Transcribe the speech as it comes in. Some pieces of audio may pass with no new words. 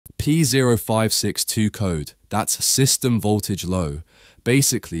P0562 code. That's system voltage low.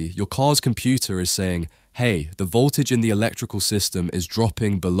 Basically, your car's computer is saying, hey, the voltage in the electrical system is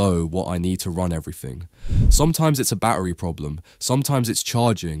dropping below what I need to run everything. Sometimes it's a battery problem, sometimes it's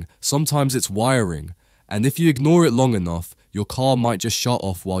charging, sometimes it's wiring. And if you ignore it long enough, your car might just shut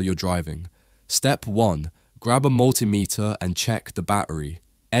off while you're driving. Step 1. Grab a multimeter and check the battery.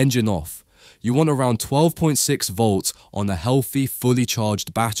 Engine off. You want around 12.6 volts on a healthy, fully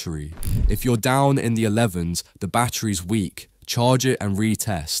charged battery. If you're down in the 11s, the battery's weak. Charge it and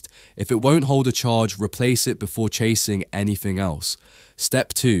retest. If it won't hold a charge, replace it before chasing anything else.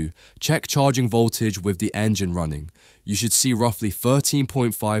 Step 2. Check charging voltage with the engine running. You should see roughly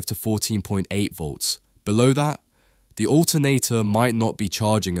 13.5 to 14.8 volts. Below that, the alternator might not be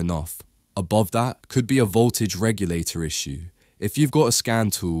charging enough. Above that could be a voltage regulator issue. If you've got a scan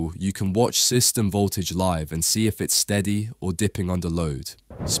tool, you can watch system voltage live and see if it's steady or dipping under load.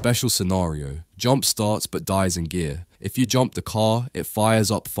 Special scenario. Jump starts but dies in gear. If you jump the car, it fires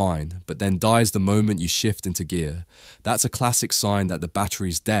up fine, but then dies the moment you shift into gear. That's a classic sign that the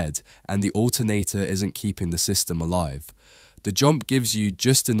battery's dead and the alternator isn't keeping the system alive. The jump gives you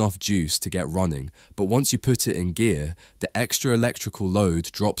just enough juice to get running, but once you put it in gear, the extra electrical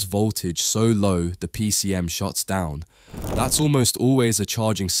load drops voltage so low the PCM shuts down. That's almost always a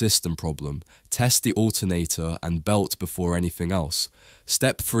charging system problem. Test the alternator and belt before anything else.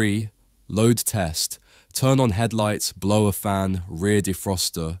 Step 3. Load test. Turn on headlights, blow a fan, rear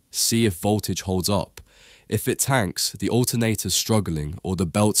defroster, see if voltage holds up. If it tanks, the alternator's struggling or the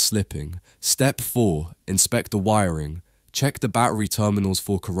belt's slipping. Step 4. Inspect the wiring. Check the battery terminals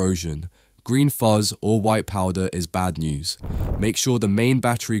for corrosion. Green fuzz or white powder is bad news. Make sure the main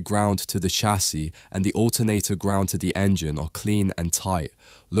battery ground to the chassis and the alternator ground to the engine are clean and tight.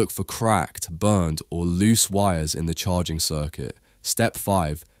 Look for cracked, burned, or loose wires in the charging circuit. Step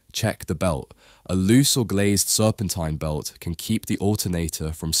 5. Check the belt. A loose or glazed serpentine belt can keep the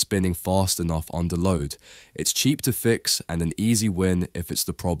alternator from spinning fast enough under load. It's cheap to fix and an easy win if it's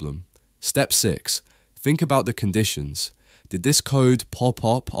the problem. Step 6. Think about the conditions. Did this code pop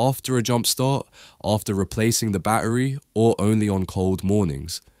up after a jump start, after replacing the battery, or only on cold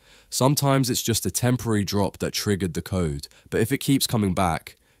mornings? Sometimes it's just a temporary drop that triggered the code, but if it keeps coming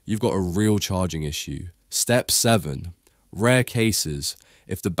back, you've got a real charging issue. Step 7. Rare cases.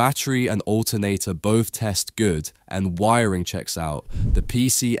 If the battery and alternator both test good and wiring checks out, the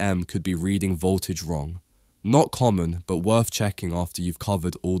PCM could be reading voltage wrong. Not common, but worth checking after you've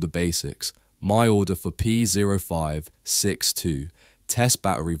covered all the basics. My order for P0562. Test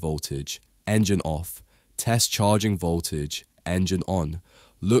battery voltage, engine off. Test charging voltage, engine on.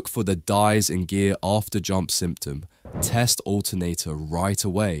 Look for the dies in gear after jump symptom. Test alternator right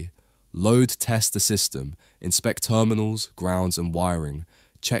away. Load test the system. Inspect terminals, grounds and wiring.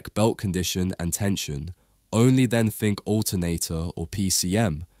 Check belt condition and tension. Only then think alternator or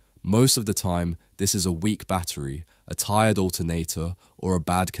PCM. Most of the time, this is a weak battery, a tired alternator, or a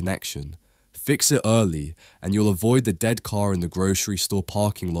bad connection. Fix it early, and you'll avoid the dead car in the grocery store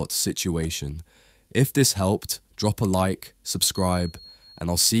parking lot situation. If this helped, drop a like, subscribe, and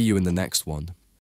I'll see you in the next one.